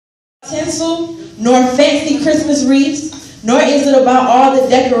Tinsel, nor fancy Christmas wreaths, nor is it about all the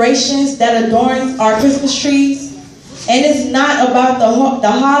decorations that adorn our Christmas trees. And it's not about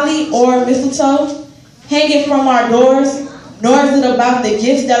the holly or mistletoe hanging from our doors, nor is it about the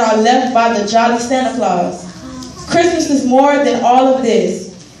gifts that are left by the jolly Santa Claus. Christmas is more than all of this,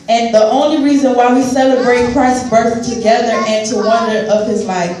 and the only reason why we celebrate Christ's birth together and to wonder of his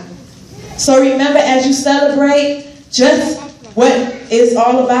life. So remember, as you celebrate just what it's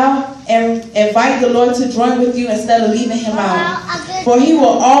all about, and invite the Lord to join with you instead of leaving him out. For he will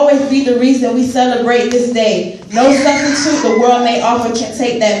always be the reason we celebrate this day. No substitute the world may offer can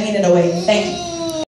take that meaning away. Thank you.